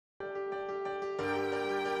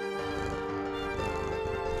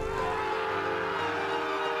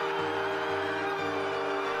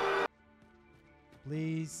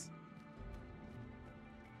please.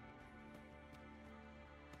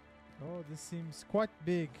 Oh, this seems quite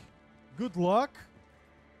big. Good luck?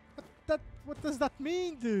 What does that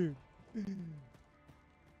mean, dude?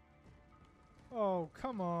 Oh,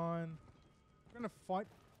 come on. We're gonna fight.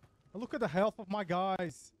 Look at the health of my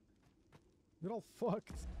guys. They're all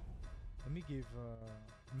fucked. Let me give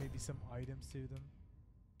maybe some items to them.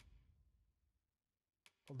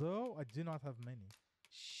 Although I do not have many.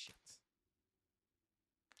 Shit.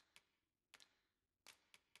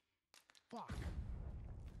 Fuck.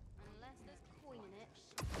 Unless there's coin in it.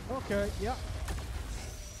 Okay, yeah.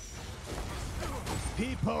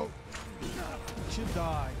 People should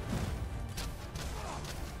die.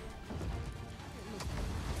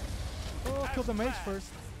 Oh, kill the mage first.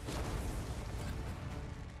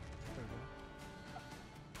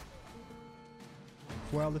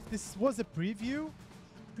 Well, if this was a preview,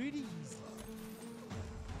 pretty easy.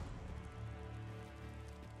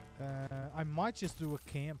 I might just do a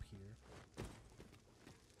camp here.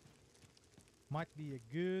 Might be a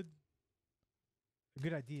good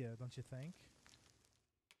idea, don't you think?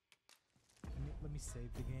 Let me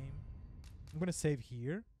save the game. I'm gonna save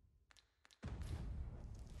here.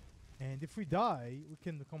 And if we die, we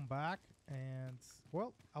can come back and,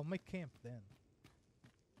 well, I'll make camp then.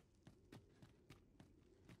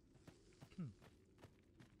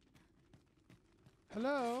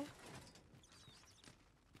 Hello?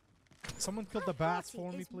 Someone killed the bats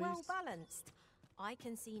for me, please. Well balanced. I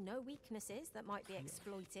can see no weaknesses that might be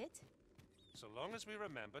exploited. So long as we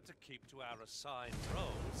remember to keep to our assigned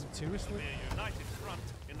roles, Seriously? we'll be a united front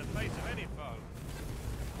in the face of any foe.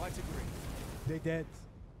 Quite agree. They dead.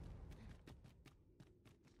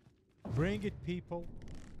 Bring it, people.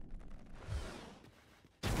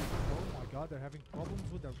 Oh my god, they're having problems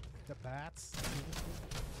with the bats.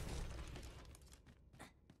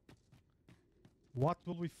 What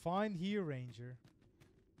will we find here, Ranger?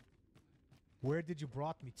 Where did you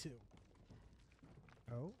brought me to?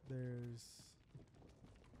 Oh, there's...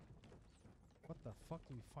 What the fuck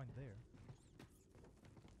do we find there?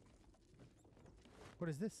 What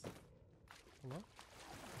is this? Hello?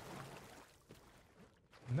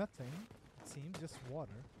 Nothing. It seems just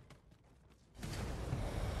water.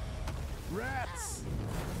 Rats!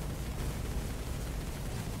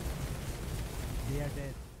 They are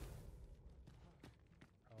dead.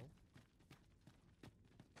 Oh.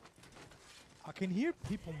 I can hear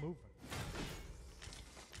people moving.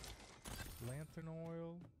 Lantern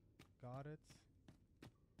oil. Got it.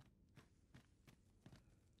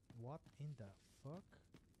 What in the fuck?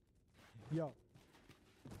 Yo.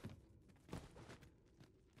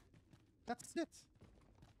 That's it.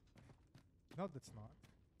 No, that's not.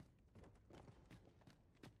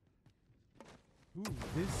 Ooh,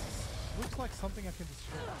 this looks like something I can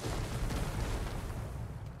destroy.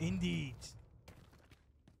 Indeed.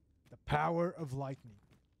 The power of lightning.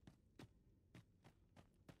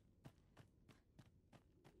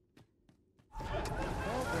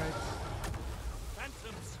 Oh, great.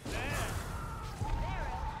 Phantoms there!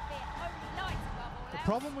 The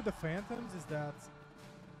problem with the phantoms is that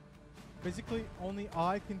basically only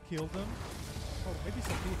I can kill them. Oh, maybe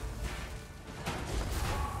some people.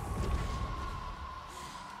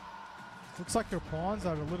 Looks like their pawns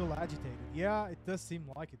are a little agitated. Yeah, it does seem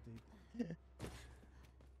like it, dude.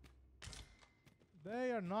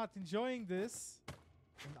 They are not enjoying this.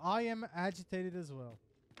 And I am agitated as well.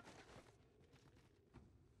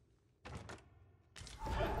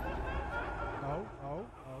 Oh, oh,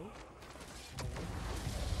 oh.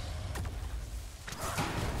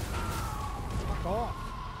 Fuck off.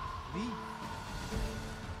 Leave.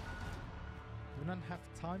 Do not have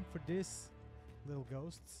time for this, little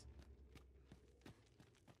ghosts.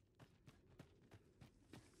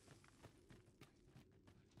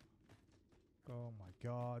 Oh my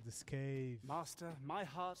god, this cave. Master, my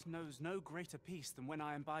heart knows no greater peace than when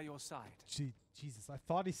I am by your side. Jesus, I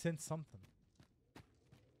thought he sent something.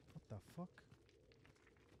 What the fuck?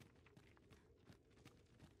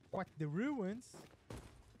 What, the ruins?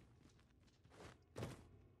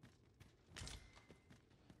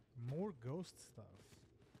 More ghost stuff.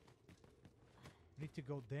 Need to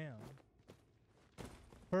go down.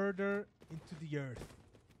 Further into the earth.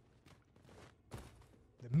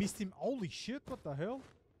 The misty... Holy shit, what the hell?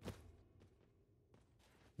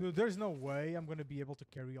 Dude, there's no way I'm gonna be able to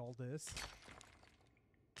carry all this.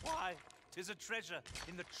 Why? 'Tis a treasure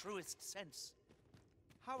in the truest sense.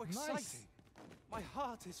 How exciting! My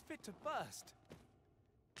heart is fit to burst.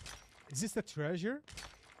 Is this the treasure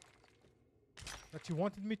that you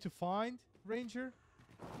wanted me to find, Ranger?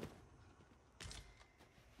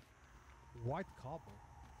 White cobble.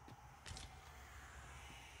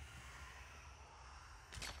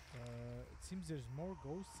 It seems there's more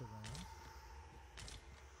ghosts around.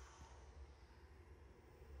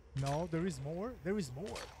 No, there is more. There is more.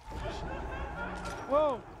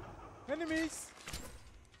 Whoa! Enemies!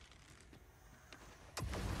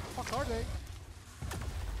 Fuck are they?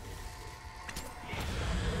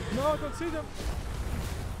 No, I don't see them.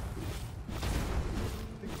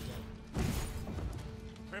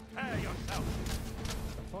 Prepare yourself.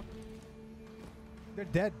 The fuck? They're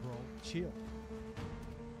dead, bro. Chill.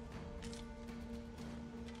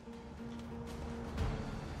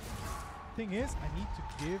 Thing is, I need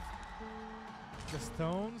to give the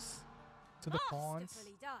stones to the pawns.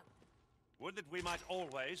 Masterfully done. Would that we might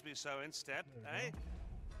always be so in step, There we eh? go.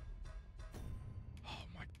 Oh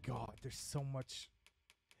my god, there's so much.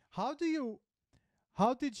 How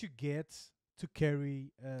did you get to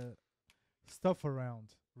carry stuff around,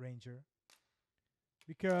 Ranger?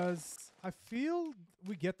 Because I feel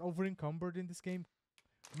we get over encumbered in this game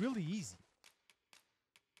really easy.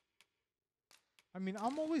 I mean,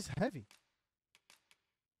 I'm always heavy.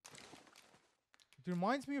 It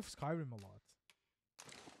reminds me of Skyrim a lot.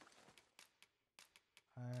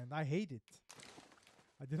 And I hate it.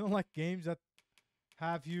 I didn't like games that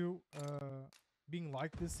have you being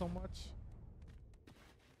like this so much.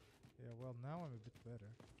 Yeah, well, now I'm a bit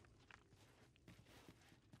better.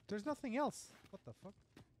 There's nothing else. What the fuck?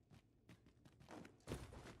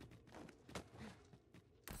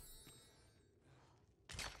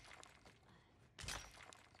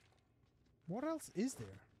 What else is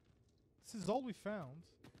there? This is all we found.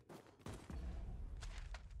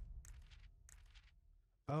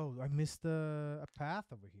 Oh, I missed a path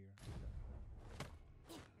over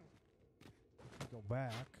here. Go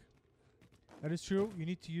back. That is true. You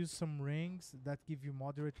need to use some rings that give you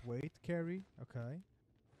moderate weight carry. Okay.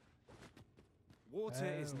 Water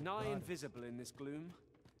is Oh, nigh got it. invisible in this gloom.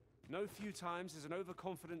 No few times has an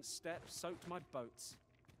overconfident step soaked my boats.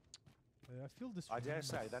 I feel this. I dare room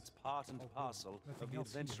say is- that's part and Oh, good. parcel Nothing of the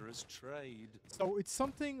else here. adventurer's trade. So it's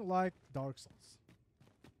something like Dark Souls.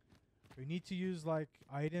 You need to use like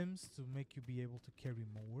items to make you be able to carry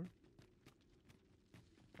more.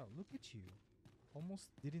 Oh, look at you. Almost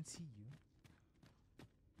didn't see you.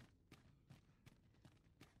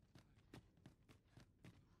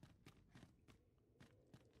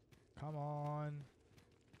 Come on.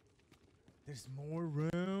 There's more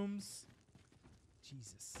rooms.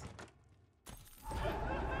 Jesus.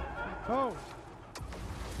 Oh!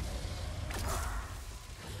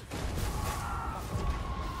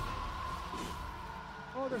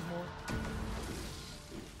 Oh, there's more.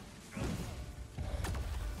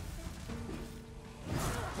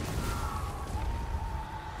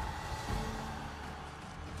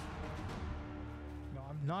 No,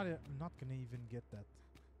 I'm not gonna even get that.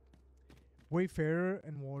 Wayfarer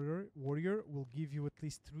and warrior will give you at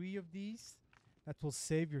least 3 of these. That will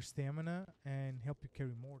save your stamina and help you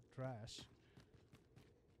carry more trash.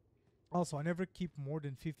 Also, I never keep more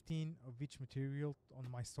than 15 of each material on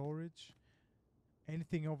my storage.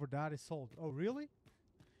 Anything over that is sold. Oh, really?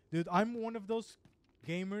 Dude, I'm one of those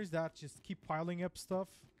gamers that just keep piling up stuff.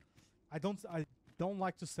 I don't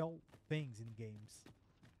like to sell things in games.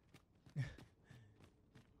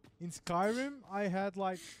 In Skyrim, I had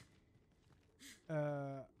like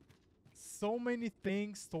so many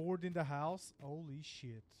things stored in the house. Holy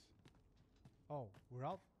shit. Oh, we're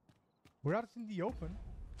out. We're out in the open.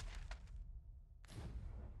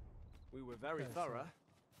 We were very Okay, so- thorough.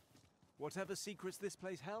 Whatever secrets this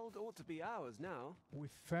place held ought to be ours now. We I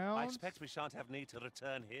found... expect we shan't have need to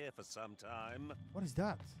return here for some time. What is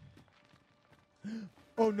that?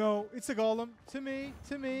 Oh no, it's a golem. Timmy,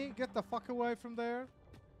 get the fuck away from there.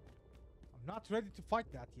 I'm not ready to fight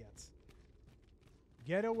that yet.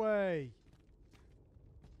 Get away.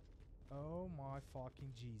 Oh my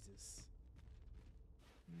fucking Jesus.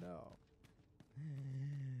 No.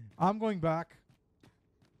 I'm going back.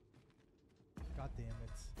 God damn it.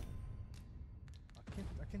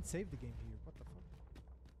 I can't save the game here. What the fuck?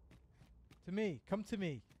 To me, come to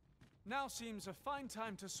me. Now seems a fine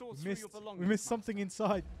time to sort We through missed, your belongings. we missed something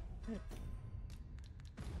inside.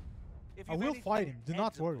 If I you've will anything fight him, do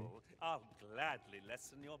not worry. edible, I'll gladly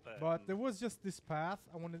lessen your burden. But there was just this path.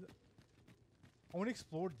 I want to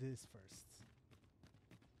explore this first.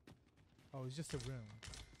 Oh, it's just a room.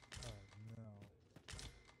 Oh no.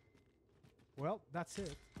 Well, that's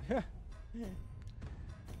it.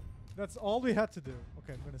 That's all we had to do.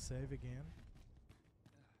 Okay, I'm gonna save again.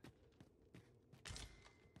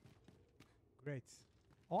 Great.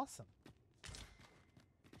 Awesome.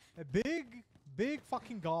 A big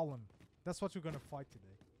fucking golem. That's what we're gonna fight today.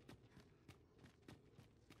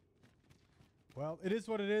 Well, it is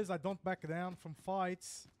what it is. I don't back down from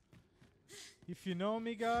fights. If you know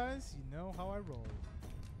me, guys, you know how I roll.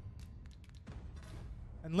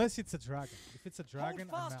 Unless it's a dragon. If it's a dragon,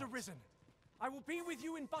 Hold fast, I'm out. Arisen. I will be with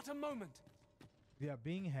you in but a moment. Yeah,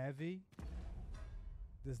 being heavy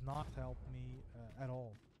does not help me at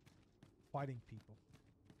all fighting people.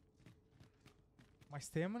 My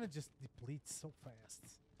stamina just depletes so fast.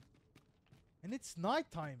 And it's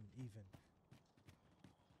nighttime even.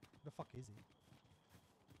 The fuck is he?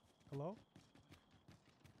 Hello?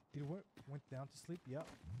 He went down to sleep? Yep.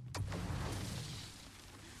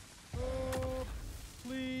 Oh,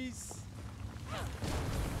 please. Oh,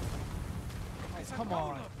 come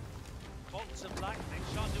on. Bolts of lightning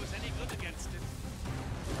shan't do us any good against it.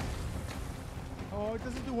 Oh, it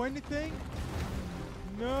doesn't do anything?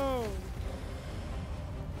 No.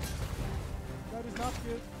 That is not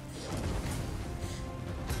good.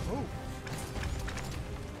 Oh.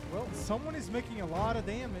 Well, someone is making a lot of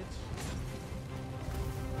damage.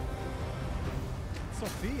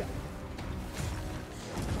 Sophia.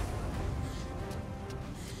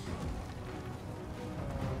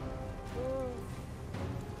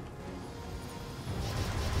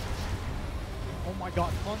 Oh my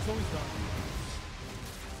god, Hanzo is done.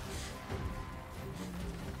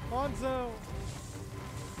 Hanzo!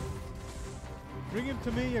 Bring him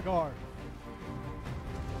to me, Yagar.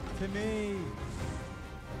 To me.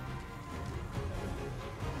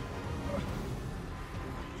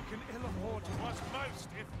 You can ill afford to us most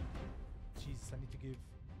if... Jesus, I need to give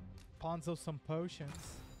Ponzo some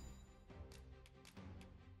potions.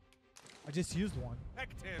 I just used one.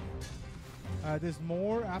 Active. There's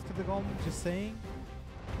more after the golem, just saying.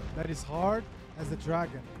 That is hard as a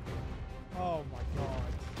dragon. Oh my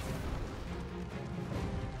god.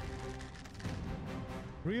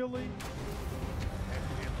 Really?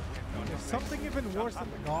 There's something even worse than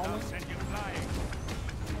the golem. I'll send you flying.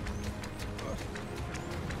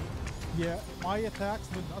 Yeah, my attacks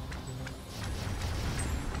do nothing.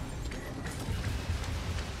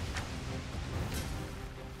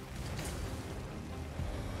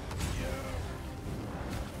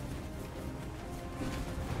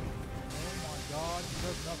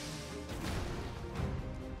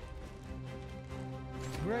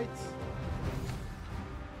 Great.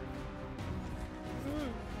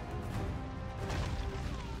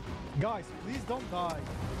 Guys, please don't die.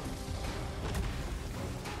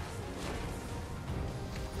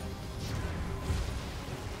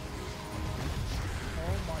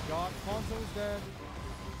 Oh my god, Hanzo is dead.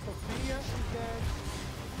 Sophia is dead.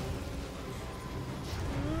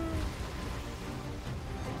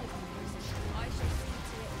 I shall see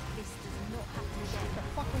to it this does not happen again. Get the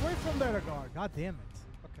fuck away from there, guard. God damn it.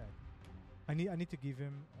 Okay. I need to give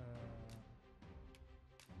him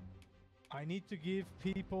I need to give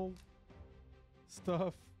people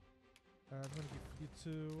stuff. I'm gonna give you 2.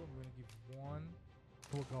 I'm gonna give 1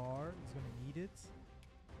 to Agar. He's gonna need it.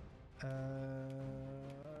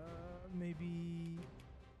 Maybe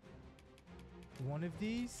 1 of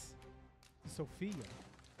these to Sophia.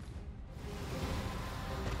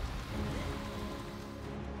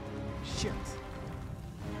 Shit. I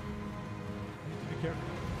need to be careful.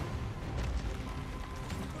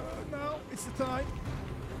 No, it's the time.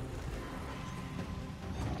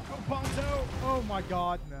 Go, Ponzo! Oh my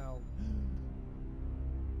god, no.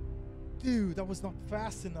 Dude, that was not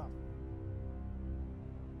fast enough.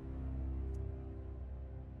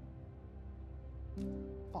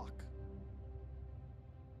 Fuck.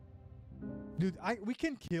 Dude, we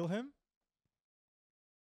can kill him.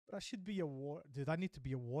 But I should be a Dude, I need to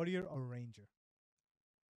be a warrior or ranger.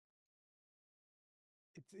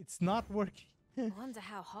 It's not working. Wonder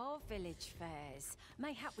how Harv Village fares.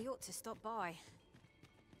 Mayhap we ought to stop by.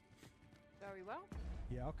 Very well.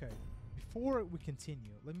 Yeah, okay. Before we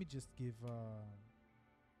continue, let me just give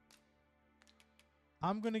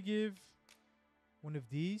I'm gonna give 1 of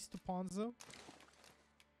these to Ponzo.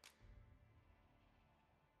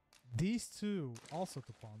 These 2 also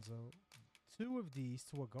to Ponzo. 2 of these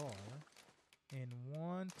to Agar. And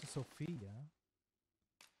 1 to Sophia.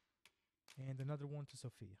 And another 1 to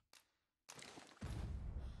Sophia.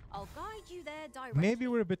 I'll guide you there directly. Maybe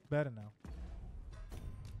we're a bit better now.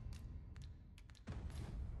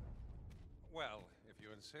 Well, if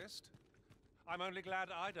you insist. I'm only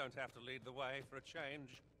glad I don't have to lead the way for a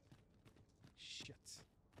change. Shit.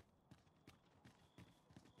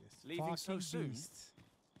 This Leaving so fucking soon? beast.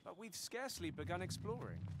 But we've scarcely begun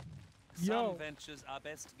exploring. Yo. Some ventures are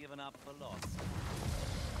best given up for loss.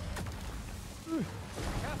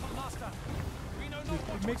 Careful, Master! We know not It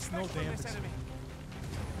what to makes no expect from this damage. enemy.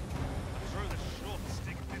 Throw the short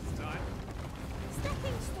stick this time.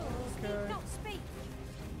 Stepping stones Okay. need not speak.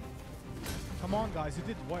 Come on, guys, you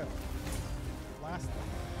did well. blast them.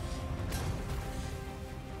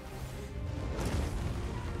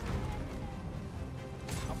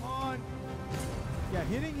 Come on! Yeah,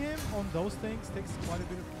 hitting him on those things takes quite a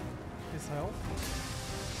bit of his health.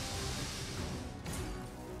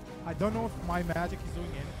 I don't know if my magic is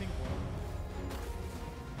doing anything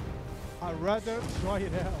but I'd rather try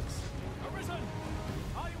it out. Arisen!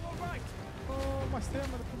 Are you alright? Oh, my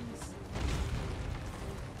stamina, please.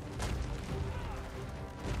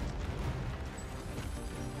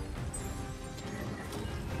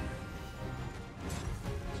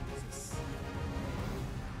 Jesus.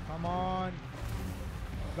 Come on.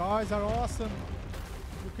 You guys are awesome.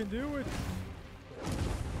 You can do it.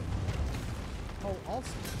 Oh,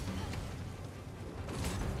 also.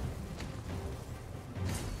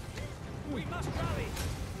 We must rally!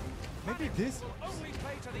 Maybe this. Will only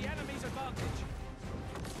play to the enemy's advantage.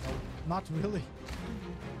 No, not really.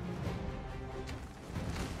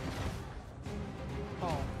 Oh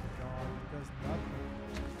my god, it does nothing.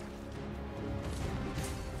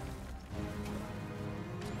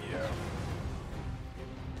 Yeah.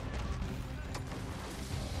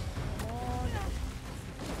 Come on.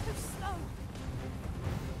 Too slow.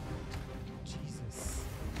 Jesus.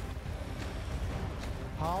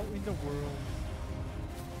 How in the world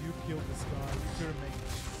do you kill this guy with your mate?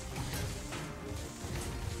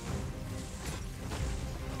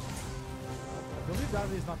 I believe that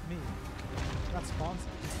is not me. That's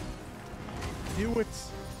sponsor. Do it!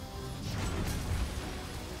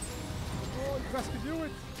 Oh, you guys can do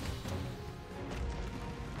it!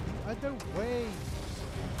 The other way!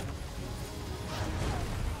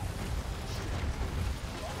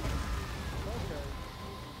 Okay.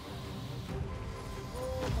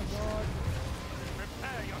 Oh my god.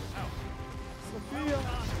 Prepare yourself. Sophia!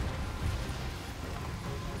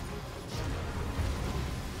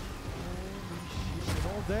 Holy shit,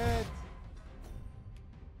 they're all dead!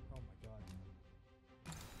 Oh my god.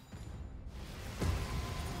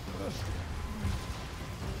 Ugh.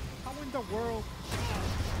 How in the world?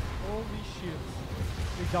 Holy shit.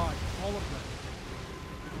 They died, all of them.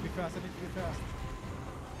 I need to be fast, I need to be fast.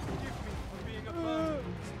 Forgive me for being a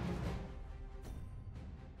burden.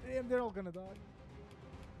 Damn, they're all gonna die.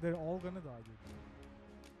 They're all gonna die, dude.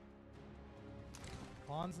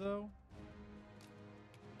 Fonzo.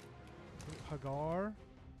 Hagar.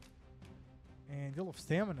 And you'll have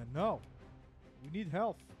stamina. No. We need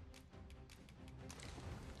health.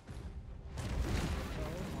 Oh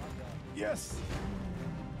my god. Yes!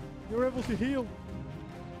 You're able to heal.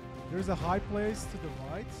 There's a high place to the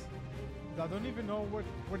right. I don't even know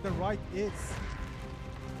where the right is.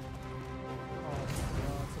 Oh my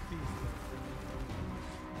god, it's a piece.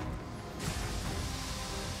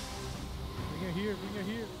 Bring it here, bring it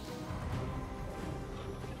here.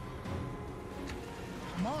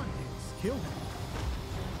 Come on, dudes, kill him.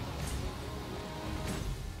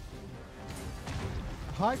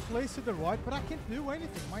 A high place to the right, but I can't do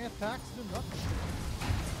anything. My attacks do nothing.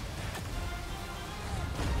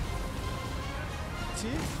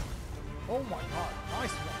 See? Oh my god,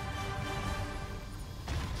 nice one.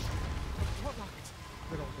 Product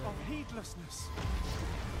They're all dead. of heedlessness.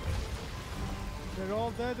 They're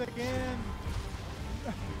all dead again.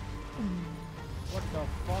 What the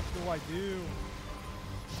fuck do I do?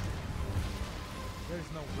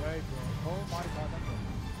 There's no way, bro. Oh my god, I'm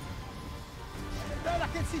dead. I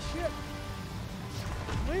can't see shit.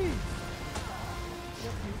 Please.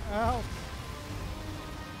 Get me out.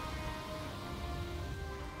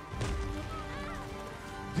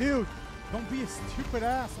 Dude, don't be a stupid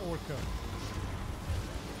ass, Orca.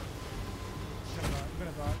 I'm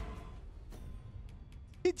gonna die.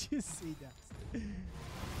 Did you see that?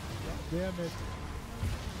 God damn it.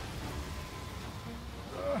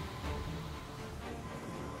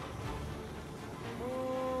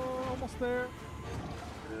 Oh, almost there.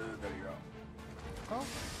 There you go. Oh,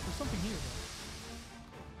 there's something here.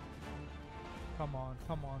 Come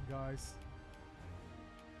on, guys.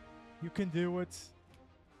 You can do it.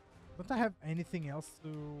 Don't I have anything else to...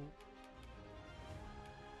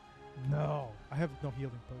 No, I have no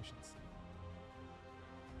healing potions.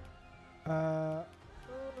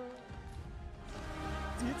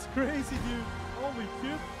 It's crazy, dude. Holy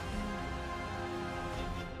shit.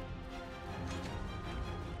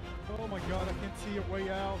 Oh my god, I can't see a way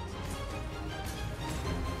out.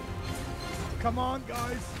 Come on,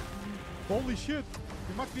 guys. Holy shit.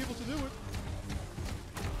 We might be able to do it.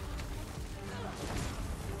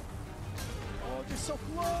 Oh, they're so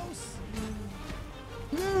close.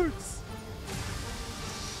 Newts.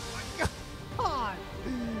 Oh my god.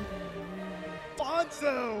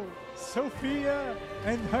 Bonzo, Sophia,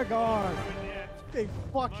 and Hagar. They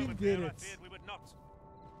fucking did it. We would not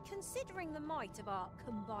Considering the might of our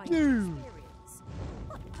combined Dude. experience,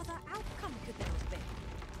 what other outcome could there have been?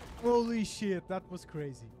 Holy shit, that was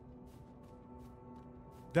crazy.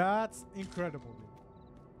 That's incredible, dude.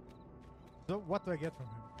 So what do I get from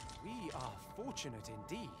him? We are fortunate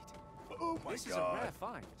indeed. Oh my This is a rare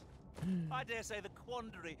find. I dare say the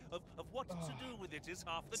quandary of what to do with it is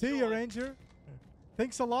half the See joy. ya, Ranger.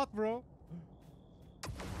 Thanks a lot, bro.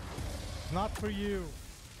 Not for you.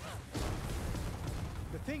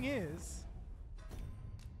 The thing is,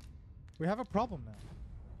 we have a problem now.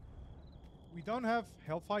 We don't have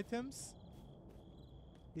health items.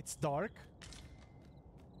 It's dark.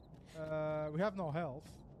 We have no health.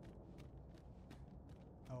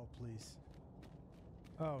 Oh, please.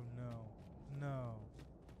 Oh, no. No.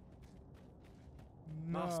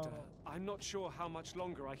 No. Master, I'm not sure how much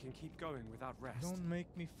longer I can keep going without rest. Don't make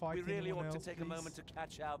me fight We really anyone ought to else, take please. a moment to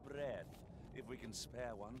catch our breath, if we can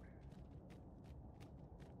spare one.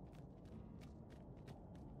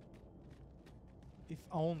 If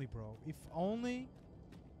only, bro. If only.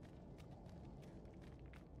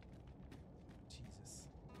 Jesus.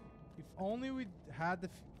 If only we had a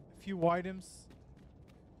few items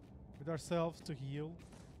with ourselves to heal.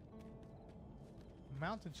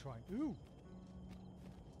 Mountain shrine. Ooh.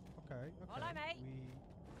 Okay. Okay. Hello, mate. We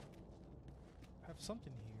have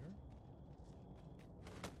something here.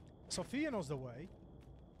 Sophia knows the way.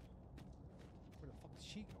 Where the fuck did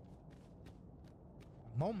she go?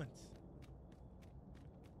 A moment.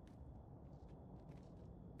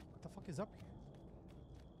 What the fuck is up here?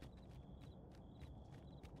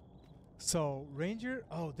 So, Ranger.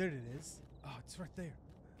 Oh, there it is. Oh, it's right there.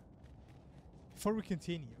 Before we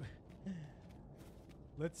continue,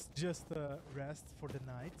 let's just rest for the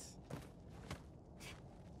night.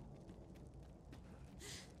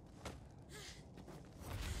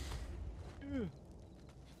 Ugh.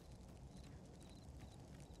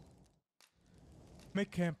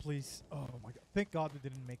 Make camp, please. Oh my god. Thank God we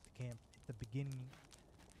didn't make the camp at the beginning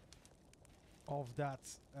of that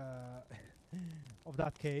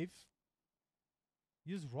cave.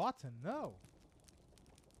 Use rotten. No.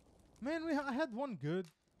 Man, I had one good.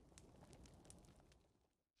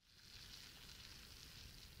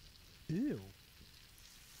 Ew.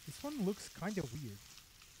 This one looks kind of weird.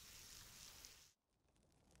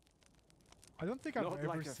 I don't think I've Not ever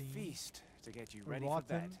like a seen feast to get you a ready for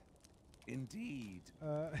bed. rotten, Indeed.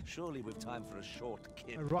 uh, Surely we've time for a short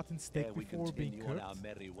kip. a rotten steak ere we before being continue on cooked. our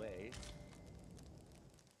merry way.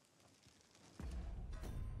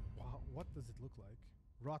 Wow, what does it look like?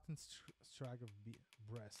 Rotten strag of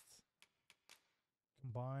breasts.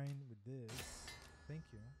 Combine with this. Thank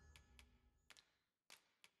you.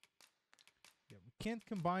 Yeah, we can't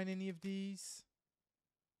combine any of these.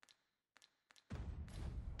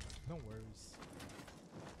 No worries.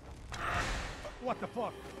 What the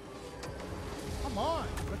fuck? Come on,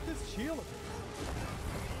 let this chill a bit.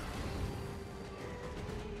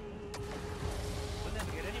 We'll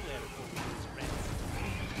never get anywhere if we use friends.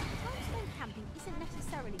 Homestone camping isn't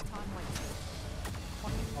necessarily time wasted.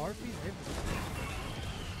 Fucking RPs everywhere.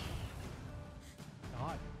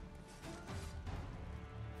 God.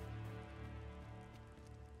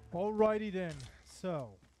 Alrighty then.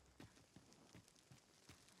 So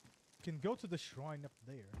can go to the shrine up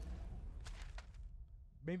there.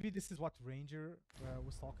 Maybe this is what Ranger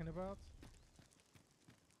was talking about.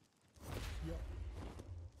 Yeah.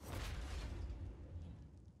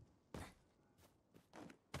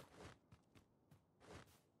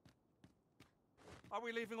 Are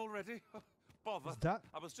we leaving already? Bother. Is that?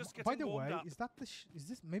 I was just By getting the way, warmed up. is that the? Is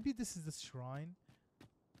this? Maybe this is the shrine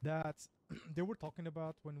that they were talking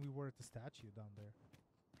about when we were at the statue down there.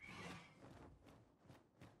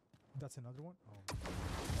 That's another one? Oh.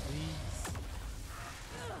 Please.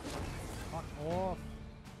 Fuck off.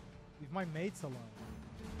 Leave my mates alone.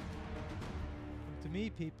 Come to me,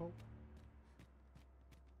 people.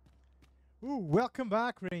 Ooh, welcome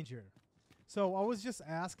back, Ranger. So I was just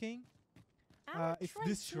asking Our if traits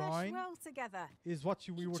this mesh shrine well together. is what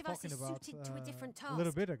we Each were of us talking is about suited to a different a little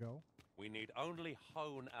task. bit ago. We need only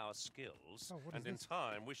hone our skills, Oh, what and is in this?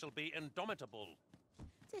 time we shall be indomitable.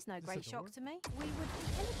 It is no This great a door? shock to me. We would be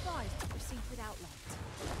ill-advised to proceed without light.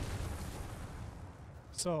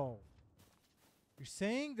 So, you're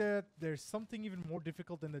saying that there's something even more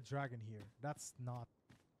difficult than the dragon here. That's not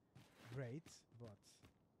great, but...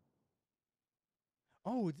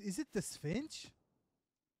 Oh, is it the Sphinx?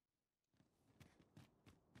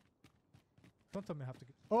 Don't tell me I have to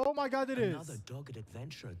get... Oh my god, it is! Another dogged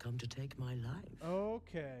adventurer come to take my life.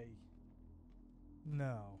 Okay.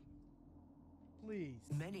 No. Please.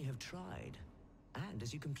 Many have tried, and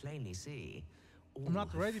as you can plainly see, all I'm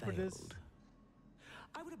not have ready for this. failed.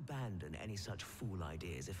 I would abandon any such fool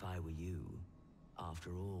ideas if I were you. After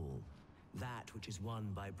all, that which is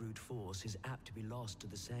won by brute force is apt to be lost to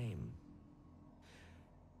the same.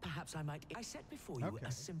 Perhaps I set before you Okay.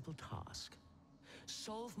 a simple task.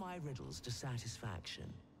 Solve my riddles to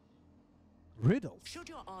satisfaction. Riddles? Should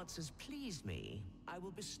your answers please me, I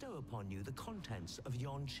will bestow upon you the contents of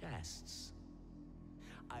yon chests.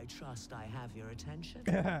 I trust I have your attention.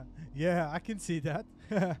 Yeah, I can see that.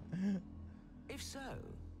 If so,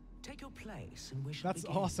 take your place and we shall That's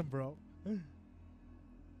begin. awesome, bro. The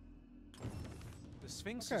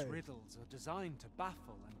Sphinx's Okay. riddles are designed to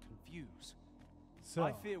baffle and confuse. So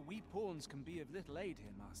I fear we pawns can be of little aid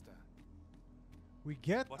here, Master. we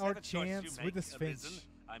get our Whatever choice you chance make, with the Sphinx. Arisen,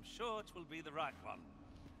 I'm sure it will be the right one.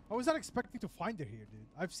 I was not expecting to find her here, dude.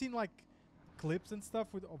 I've seen like clips and stuff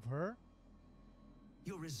of her,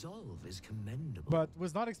 Your resolve is commendable. but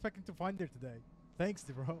was not expecting to find her today. Thanks,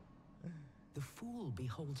 bro. The fool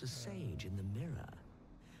beholds a sage in the mirror.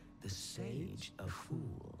 The sage a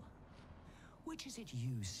fool. Which is it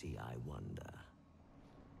you see, I wonder?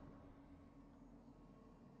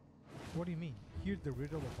 What do you mean? Hear the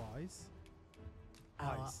riddle of eyes?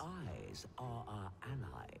 Our Eyes. eyes are our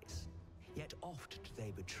allies. Yet oft do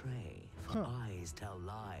they betray, for Huh. eyes tell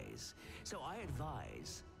lies. So I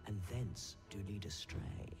advise, and thence do lead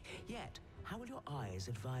astray. Yet, how will your eyes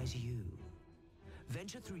advise you?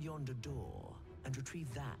 Venture through yonder door, and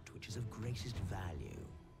retrieve that which is of greatest value.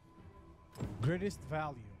 Greatest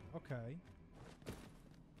value. Okay.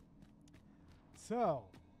 So,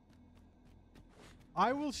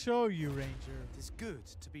 I will show you, Ranger, It is good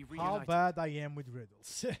to be how reunited. bad I am with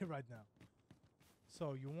riddles right now.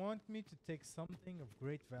 So, you want me to take something of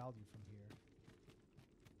great value from here.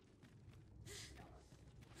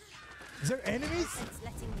 Is there enemies? Since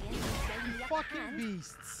letting the enemies gain the upper Fucking hand,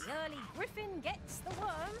 beasts. the early griffin gets the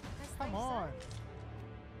worm, as Come they on. say.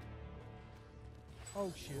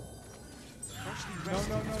 Oh, shit. Freshly No, rested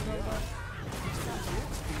no, no, no, no.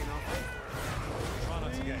 Try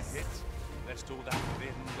not to get Please. hit, lest all that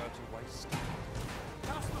vim go to waste.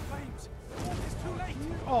 Cast the flames! It's too late!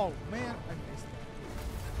 Oh, man. I missed that.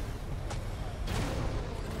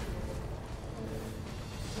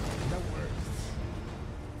 That works.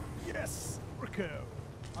 Yes! Rico!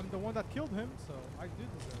 I'm the one that killed him, so I do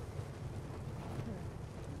deserve it.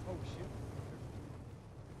 Oh, shit.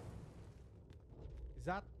 Is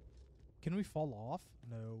that... Can we fall off?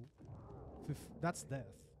 No. That's death.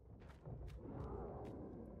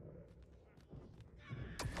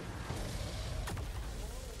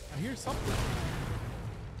 I hear something.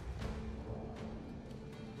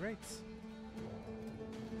 Great.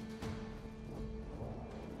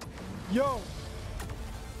 Yo!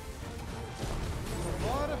 A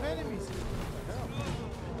lot of enemies here. What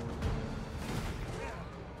the hell?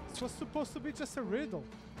 This was supposed to be just a riddle.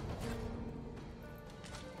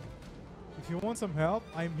 If you want some help,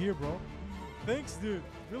 I'm here, bro. Thanks, dude.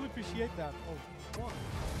 Really appreciate that. Oh, fuck.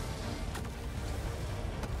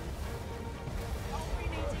 I'll be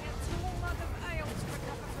needing a tall mug of ale to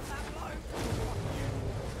recover from that blow.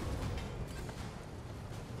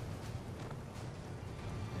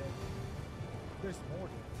 There's more.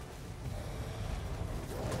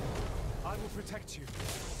 I will protect you.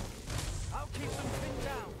 I'll keep them pinned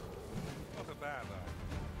down. Not a bad eye.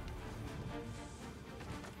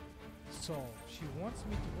 So, she wants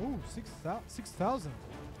me to... Oh, 6,000.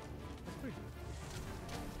 That's pretty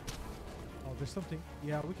good. Oh, there's something...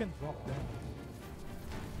 Yeah, we can drop down.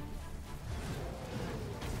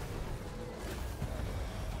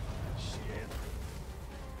 Shit.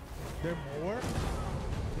 There more? Yep,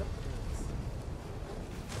 there is.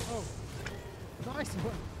 Oh. Nice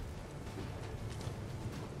one.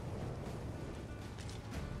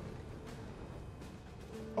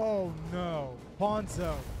 Oh no.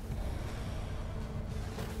 Ponzo.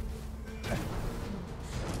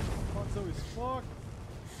 Ponzo is fucked.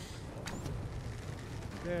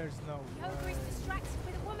 There's no The ogre way. is distracted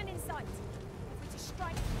with a woman in sight. If we're to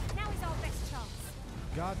strike, now is our best chance.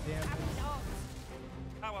 God damn Have it. with arms.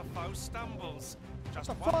 Our foe stumbles. Just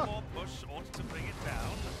the one fuck? more push ought to bring it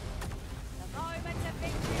down. The moment of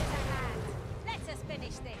victory is at hand. Let us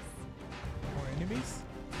finish this. More enemies?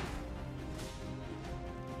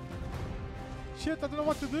 Shit, I don't know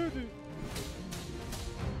what to do, dude.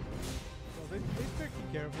 Well, they're taking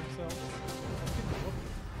care of themselves. I can whoop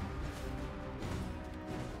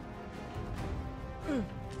them.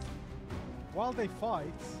 While they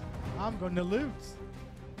fight, I'm gonna loot.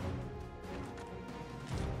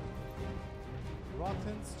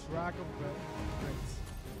 Rotten strag of bread. Great.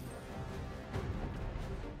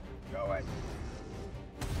 Go away.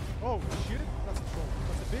 Oh shit, that's a troll.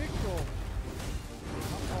 That's a big troll.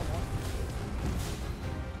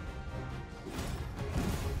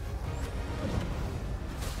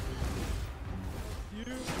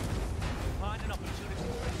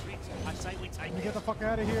 Get the fuck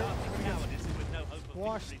out of here. Cowardice with no hope of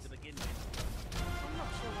Washed. victory to begin with. I'm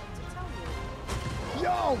not sure what to tell you.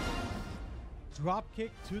 Yo! Drop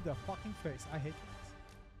kick to the fucking face. I hate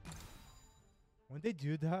that. When they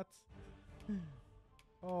do that.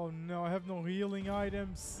 Oh no, I have no healing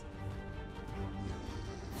items.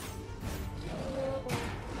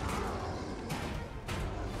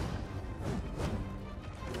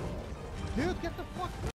 Dude, get the fuck